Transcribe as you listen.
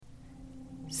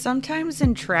Sometimes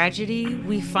in tragedy,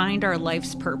 we find our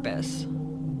life's purpose.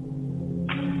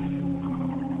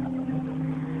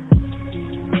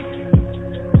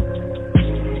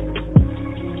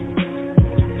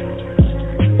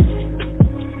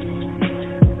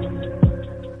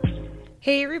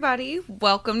 Hey everybody,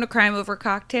 welcome to Crime Over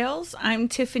Cocktails. I'm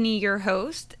Tiffany, your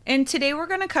host, and today we're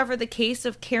going to cover the case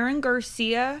of Karen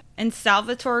Garcia and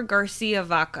Salvador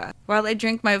Garcia-Vaca while I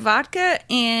drink my vodka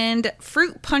and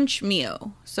fruit punch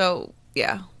mio. So,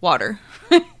 yeah, water.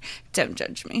 Don't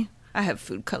judge me. I have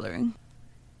food coloring.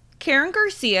 Karen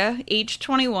Garcia, age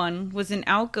 21, was an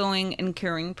outgoing and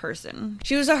caring person.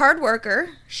 She was a hard worker.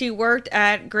 She worked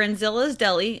at Granzilla's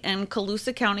Deli in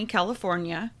Colusa County,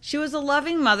 California. She was a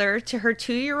loving mother to her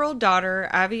 2-year-old daughter,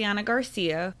 Aviana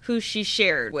Garcia, who she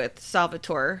shared with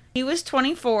Salvador. He was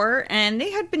 24, and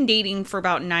they had been dating for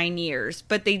about 9 years,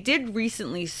 but they did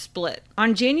recently split.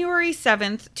 On January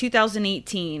 7th,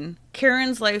 2018,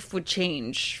 Karen's life would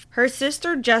change. Her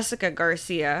sister Jessica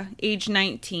Garcia, age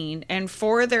 19, and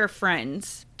 4 of their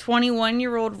friends,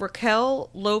 21-year-old Raquel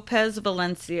Lopez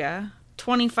Valencia,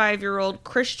 25-year-old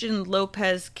Christian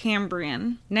Lopez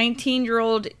Cambrian,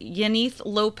 19-year-old Yanith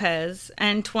Lopez,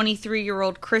 and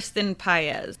 23-year-old Kristen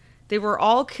Paez. They were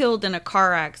all killed in a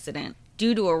car accident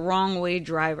due to a wrong-way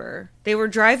driver. They were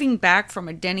driving back from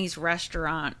a Denny's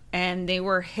restaurant and they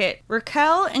were hit.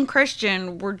 Raquel and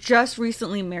Christian were just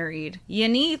recently married.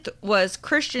 Yanith was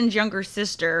Christian's younger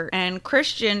sister, and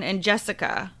Christian and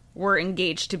Jessica were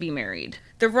engaged to be married.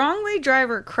 The wrong-way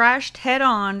driver crashed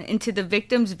head-on into the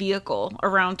victim's vehicle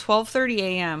around 12:30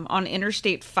 a.m. on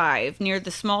Interstate 5 near the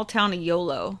small town of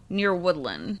Yolo, near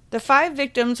Woodland. The 5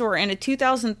 victims were in a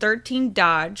 2013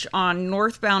 Dodge on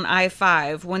northbound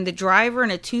I-5 when the driver in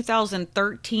a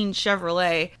 2013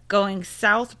 Chevrolet going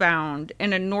southbound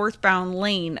in a northbound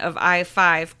lane of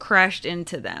I-5 crashed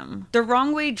into them. The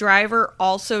wrong-way driver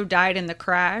also died in the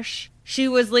crash. She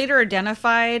was later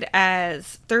identified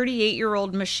as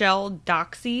 38-year-old Michelle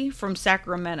Doxey from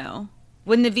Sacramento.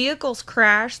 When the vehicles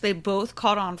crashed, they both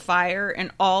caught on fire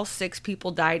and all 6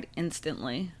 people died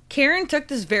instantly. Karen took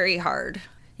this very hard.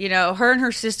 You know, her and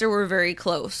her sister were very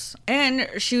close, and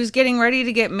she was getting ready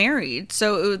to get married,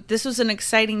 so this was an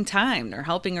exciting time. They're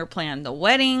helping her plan the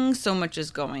wedding, so much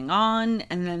is going on,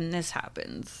 and then this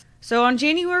happens. So on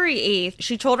January 8th,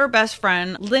 she told her best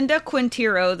friend, Linda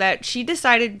Quintero, that she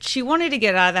decided she wanted to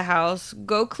get out of the house,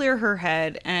 go clear her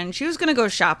head, and she was going to go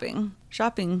shopping.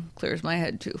 Shopping clears my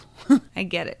head too. I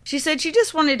get it. She said she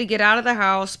just wanted to get out of the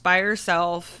house by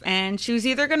herself, and she was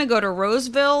either going to go to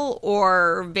Roseville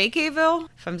or Vacayville,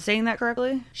 if I'm saying that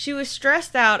correctly. She was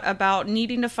stressed out about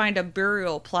needing to find a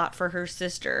burial plot for her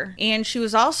sister, and she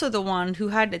was also the one who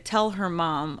had to tell her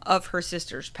mom of her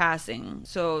sister's passing.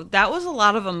 So that was a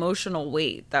lot of emotional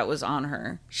weight that was on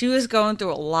her. She was going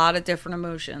through a lot of different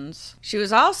emotions. She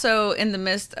was also in the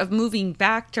midst of moving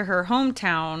back to her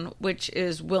hometown, which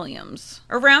is Williams.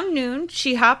 Around noon,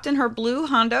 she hopped in her blue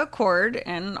Honda Accord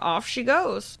and off she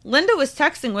goes. Linda was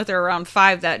texting with her around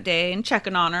 5 that day and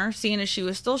checking on her, seeing if she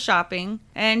was still shopping,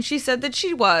 and she said that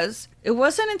she was. It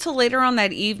wasn't until later on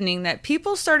that evening that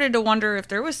people started to wonder if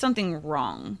there was something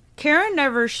wrong. Karen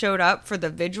never showed up for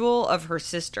the vigil of her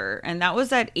sister, and that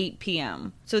was at 8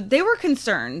 p.m. So they were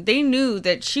concerned. They knew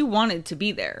that she wanted to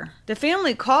be there. The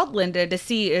family called Linda to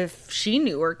see if she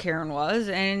knew where Karen was,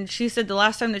 and she said the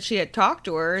last time that she had talked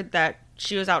to her that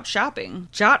she was out shopping.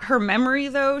 Jot her memory,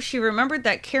 though, she remembered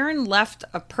that Karen left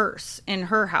a purse in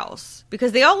her house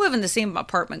because they all live in the same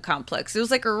apartment complex. It was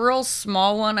like a real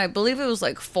small one. I believe it was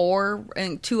like 4,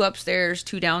 and 2 upstairs,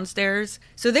 2 downstairs.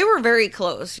 So they were very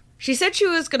close. She said she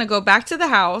was going to go back to the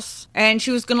house and she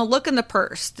was going to look in the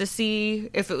purse to see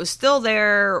if it was still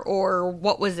there or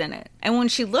what was in it. And when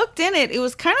she looked in it, it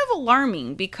was kind of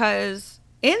alarming because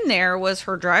in there was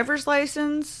her driver's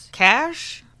license,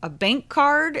 cash, a bank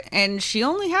card, and she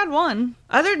only had one.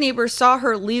 Other neighbors saw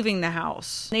her leaving the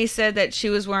house. They said that she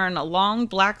was wearing a long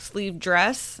black sleeve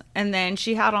dress, and then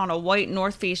she had on a white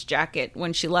North Face jacket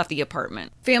when she left the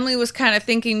apartment. Family was kind of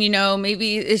thinking, you know,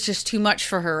 maybe it's just too much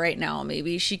for her right now.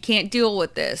 Maybe she can't deal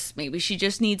with this. Maybe she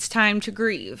just needs time to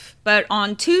grieve. But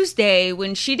on Tuesday,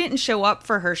 when she didn't show up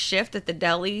for her shift at the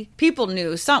deli, people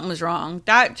knew something was wrong.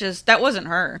 That wasn't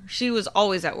her. She was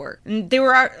always at work. And they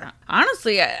were,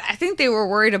 honestly, I think they were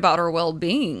worried about her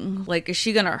well-being. Like, is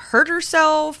she gonna hurt herself?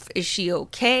 Is she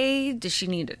okay? Does she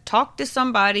need to talk to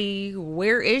somebody?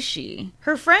 Where is she?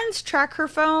 Her friends track her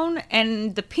phone,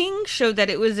 and the ping showed that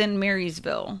it was in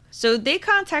Marysville. So they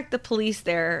contact the police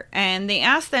there, and they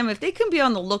ask them if they can be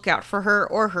on the lookout for her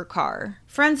or her car.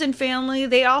 Friends and family,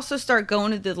 they also start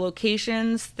going to the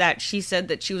locations that she said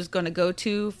that she was going to go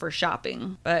to for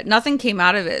shopping. But nothing came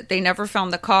out of it. They never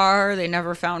found the car. They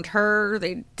never found her.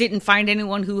 They didn't find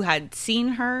anyone who had seen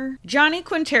her. Johnny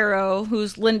Quintero,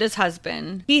 who's Linda's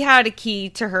husband, he had a key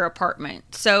to her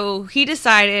apartment. So he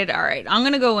decided, all right, I'm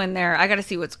going to go in there. I got to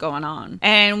see what's going on.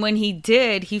 And when he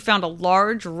did, he found a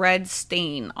large red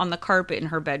stain on the carpet in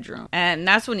her bedroom. And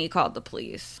that's when he called the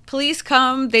police. Police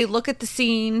come, they look at the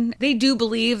scene. They do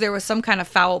believe there was some kind of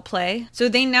foul play. So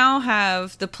they now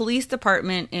have the police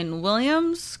department in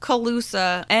Williams,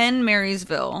 Colusa, and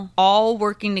Marysville all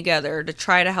working together to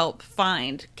try to help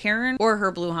find Karen or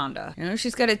her blue Honda. You know,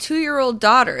 she's got a 2-year-old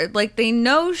daughter. Like, they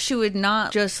know she would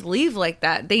not just leave like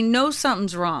that. They know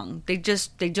something's wrong. They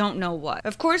don't know what.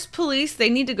 Of course, police, they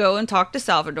need to go and talk to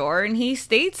Salvador, and he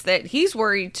states that he's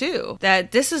worried too,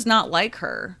 that this is not like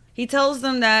her. He tells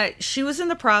them that she was in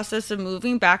the process of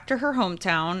moving back to her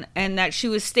hometown and that she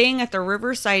was staying at the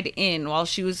Riverside Inn while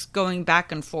she was going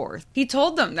back and forth. He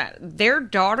told them that their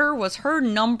daughter was her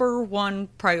number one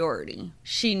priority.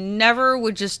 She never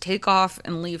would just take off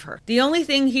and leave her. The only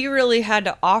thing he really had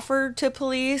to offer to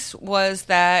police was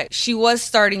that she was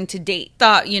starting to date.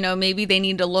 Thought, maybe they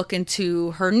need to look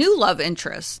into her new love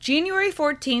interest. January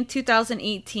 14th,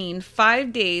 2018,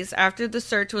 5 days after the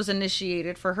search was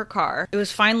initiated for her car, it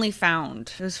was finally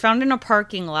found. It was found in a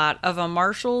parking lot of a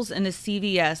Marshall's and a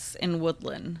CVS in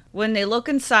Woodland. When they look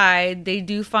inside, they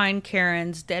do find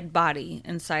Karen's dead body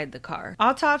inside the car.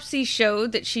 Autopsy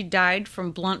showed that she died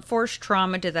from blunt force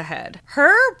trauma to the head.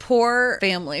 Her poor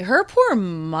family, her poor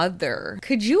mother.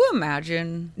 Could you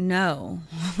imagine? No.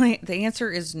 The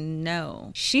answer is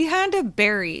no. She had to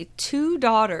bury 2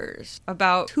 daughters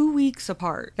about 2 weeks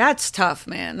apart. That's tough,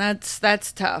 man.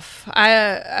 That's tough.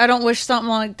 I don't wish something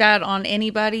like that on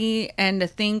anybody. And to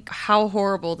think how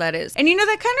horrible that is. And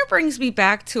that kind of brings me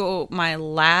back to my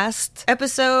last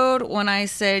episode when I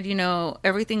said,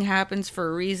 everything happens for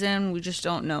a reason. We just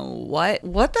don't know what.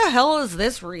 What the hell is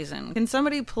this reason? Can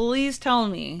somebody please tell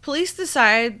me? Police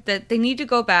decide that they need to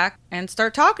go back and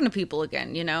start talking to people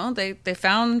again. They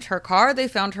found her car. They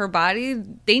found her body.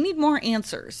 They need more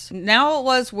answers. Now it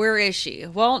was, where is she?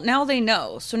 Well, now they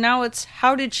know. So now it's,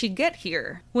 how did she get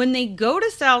here? When they go to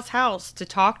Sal's house to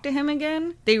talk to him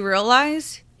again, they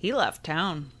realize he left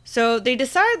town. So they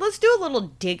decide, let's do a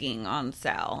little digging on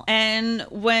Sal. And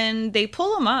when they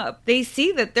pull him up, they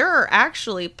see that there are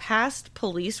actually past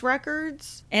police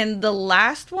records. And the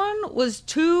last one was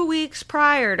 2 weeks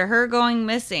prior to her going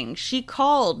missing. She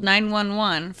called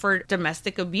 911 for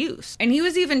domestic abuse. And he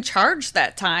was even charged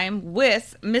that time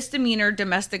with misdemeanor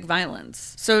domestic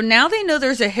violence. So now they know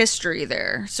there's a history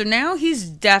there. So now he's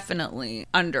definitely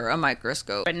under a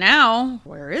microscope. But now,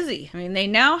 where is he? I mean, they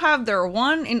now have their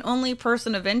one and only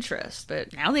person of interest,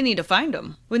 but now they need to find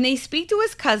him. When they speak to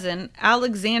his cousin,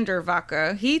 Alexander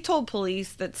Vaca, he told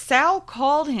police that Sal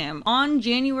called him on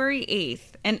January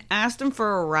 8th and asked him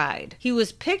for a ride. He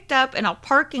was picked up in a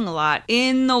parking lot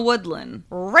in the Woodland,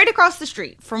 right across the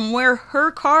street from where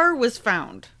her car was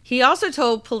found. He also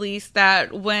told police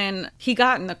that when he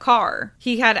got in the car,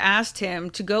 he had asked him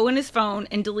to go in his phone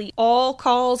and delete all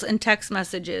calls and text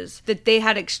messages that they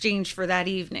had exchanged for that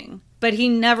evening. But he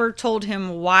never told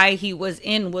him why he was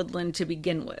in Woodland to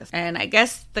begin with. And I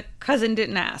guess the cousin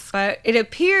didn't ask. But it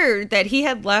appeared that he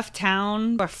had left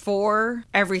town before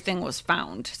everything was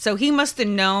found. So he must have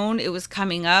known it was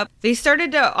coming up. They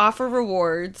started to offer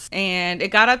rewards, and it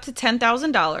got up to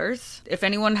 $10,000 if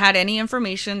anyone had any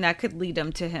information that could lead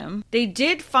them to him. They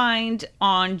did find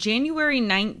on January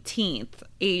 19th,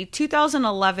 a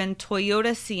 2011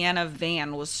 Toyota Sienna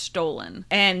van was stolen.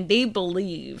 And they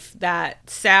believe that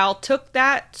Sal took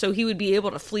that so he would be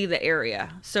able to flee the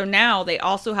area. So now they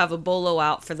also have a bolo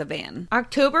out for the van.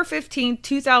 October 15,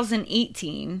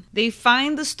 2018, they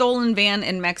find the stolen van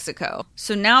in Mexico.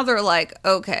 So now they're like,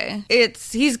 okay,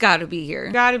 he's got to be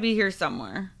here. Got to be here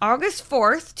somewhere. August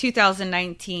 4th,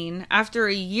 2019, after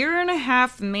a 1.5 year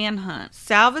manhunt,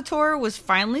 Salvatore was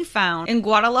finally found in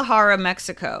Guadalajara,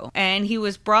 Mexico, and he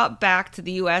was brought back to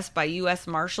the U.S. by U.S.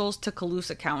 Marshals to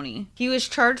Colusa County. He was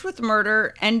charged with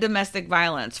murder and domestic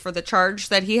violence for the charge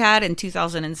that he had in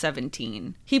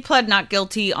 2017. He pled not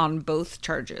guilty on both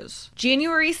charges.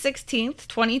 January 16th,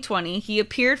 2020, he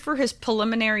appeared for his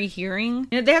preliminary hearing.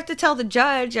 They have to tell the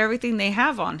judge everything they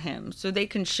have on him so they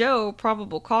can show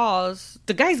probable cause.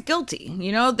 The guy's guilty.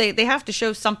 They have to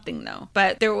show something though.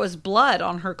 But there was blood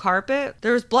on her carpet.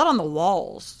 There was blood on the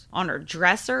walls, on her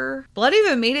dresser. Blood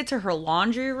even made it to her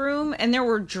laundry room, and there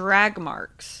were drag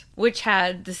marks. which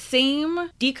had the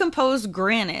same decomposed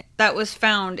granite that was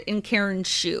found in Karen's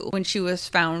shoe when she was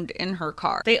found in her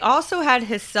car. They also had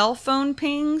his cell phone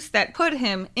pings that put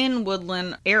him in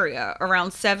Woodland area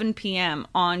around 7 p.m.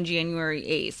 on January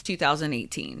 8th,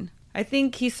 2018. I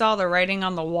think he saw the writing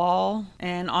on the wall,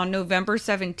 and on November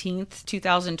 17th,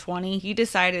 2020, he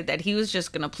decided that he was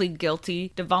just going to plead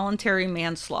guilty to voluntary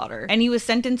manslaughter, and he was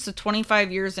sentenced to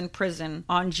 25 years in prison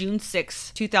on June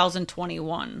 6,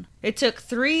 2021. It took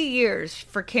 3 years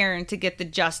for Karen to get the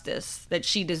justice that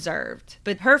she deserved,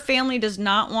 but her family does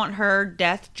not want her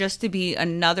death just to be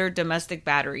another domestic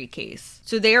battery case.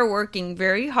 So they are working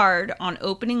very hard on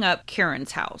opening up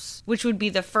Karen's house, which would be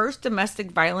the first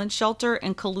domestic violence shelter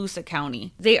in Colusa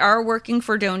County. They are working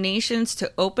for donations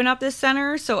to open up this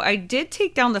center, so I did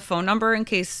take down the phone number in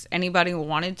case anybody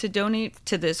wanted to donate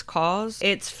to this cause.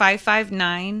 It's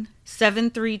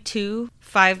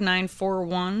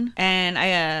 559-732-5941,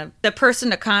 and the person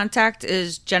to contact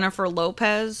is Jennifer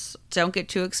Lopez. Don't get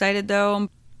too excited though. I'm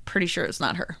pretty sure it's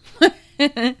not her.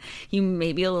 You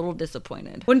may be a little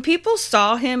disappointed. When people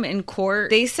saw him in court,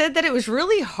 they said that it was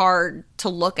really hard to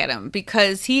look at him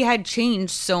because he had changed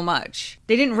so much.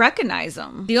 They didn't recognize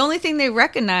him. The only thing they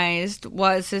recognized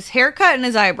was his haircut and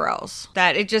his eyebrows,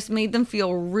 that it just made them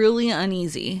feel really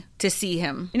uneasy to see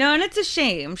him. You know, and it's a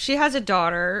shame. She has a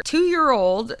daughter,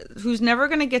 2-year-old, who's never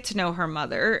going to get to know her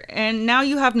mother, and now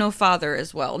you have no father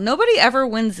as well. Nobody ever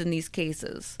wins in these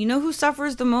cases. You know who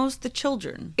suffers the most? The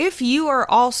children. If you are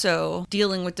also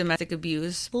dealing with domestic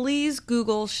abuse, please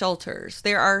Google shelters.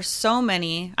 There are so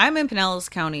many. I'm in Pinellas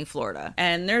County, Florida,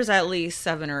 and there's at least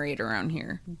 7 or 8 around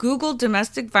here. Google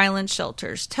domestic violence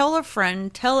shelters. Tell a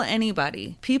friend, tell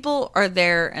anybody. People are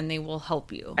there and they will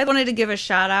help you. I wanted to give a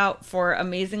shout out for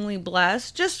Amazingly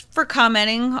Blessed just for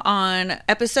commenting on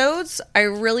episodes. I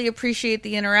really appreciate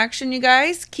the interaction, you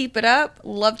guys. Keep it up.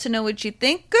 Love to know what you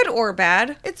think, good or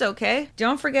bad. It's okay.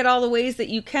 Don't forget all the ways that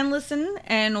you can listen,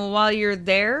 and while you're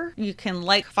there, you can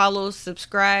like, follow,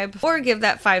 subscribe, or give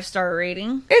that 5-star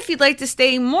rating. If you'd like to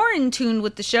stay more in tune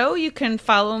with the show, you can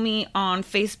follow me on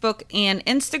Facebook and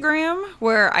Instagram,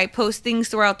 where I post things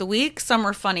throughout the week. Some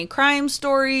are funny crime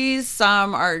stories,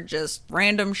 some are just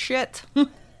random shit.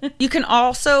 You can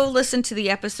also listen to the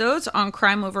episodes on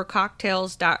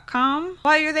crimeovercocktails.com.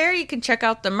 While you're there, you can check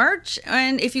out the merch,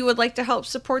 and if you would like to help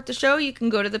support the show, you can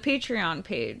go to the Patreon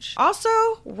page. Also,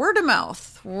 word of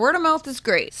mouth. Word of mouth is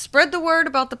great. Spread the word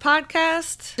about the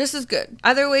podcast. This is good.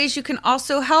 Other ways you can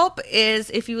also help is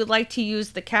if you would like to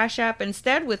use the Cash App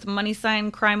instead with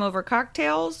 # Crime Over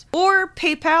Cocktails, or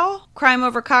PayPal, Crime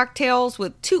Over Cocktails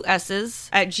with 2 S's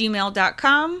at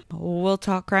gmail.com. We'll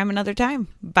talk crime another time.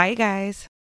 Bye, guys.